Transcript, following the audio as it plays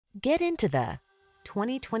Get into the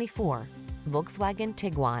 2024 Volkswagen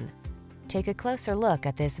Tiguan. Take a closer look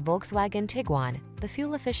at this Volkswagen Tiguan, the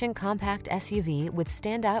fuel-efficient compact SUV with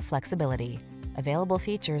standout flexibility. Available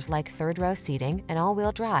features like third-row seating and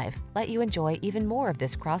all-wheel drive let you enjoy even more of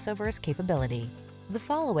this crossover's capability. The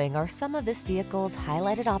following are some of this vehicle's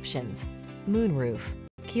highlighted options: moonroof,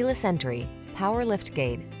 keyless entry, power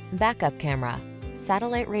liftgate, backup camera,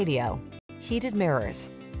 satellite radio, heated mirrors,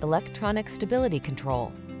 electronic stability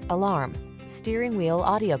control, alarm, steering wheel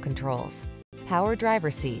audio controls, power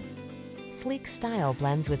driver seat. Sleek style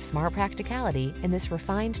blends with smart practicality in this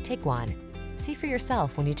refined Tiguan. See for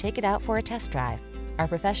yourself when you take it out for a test drive. Our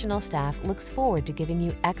professional staff looks forward to giving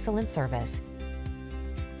you excellent service.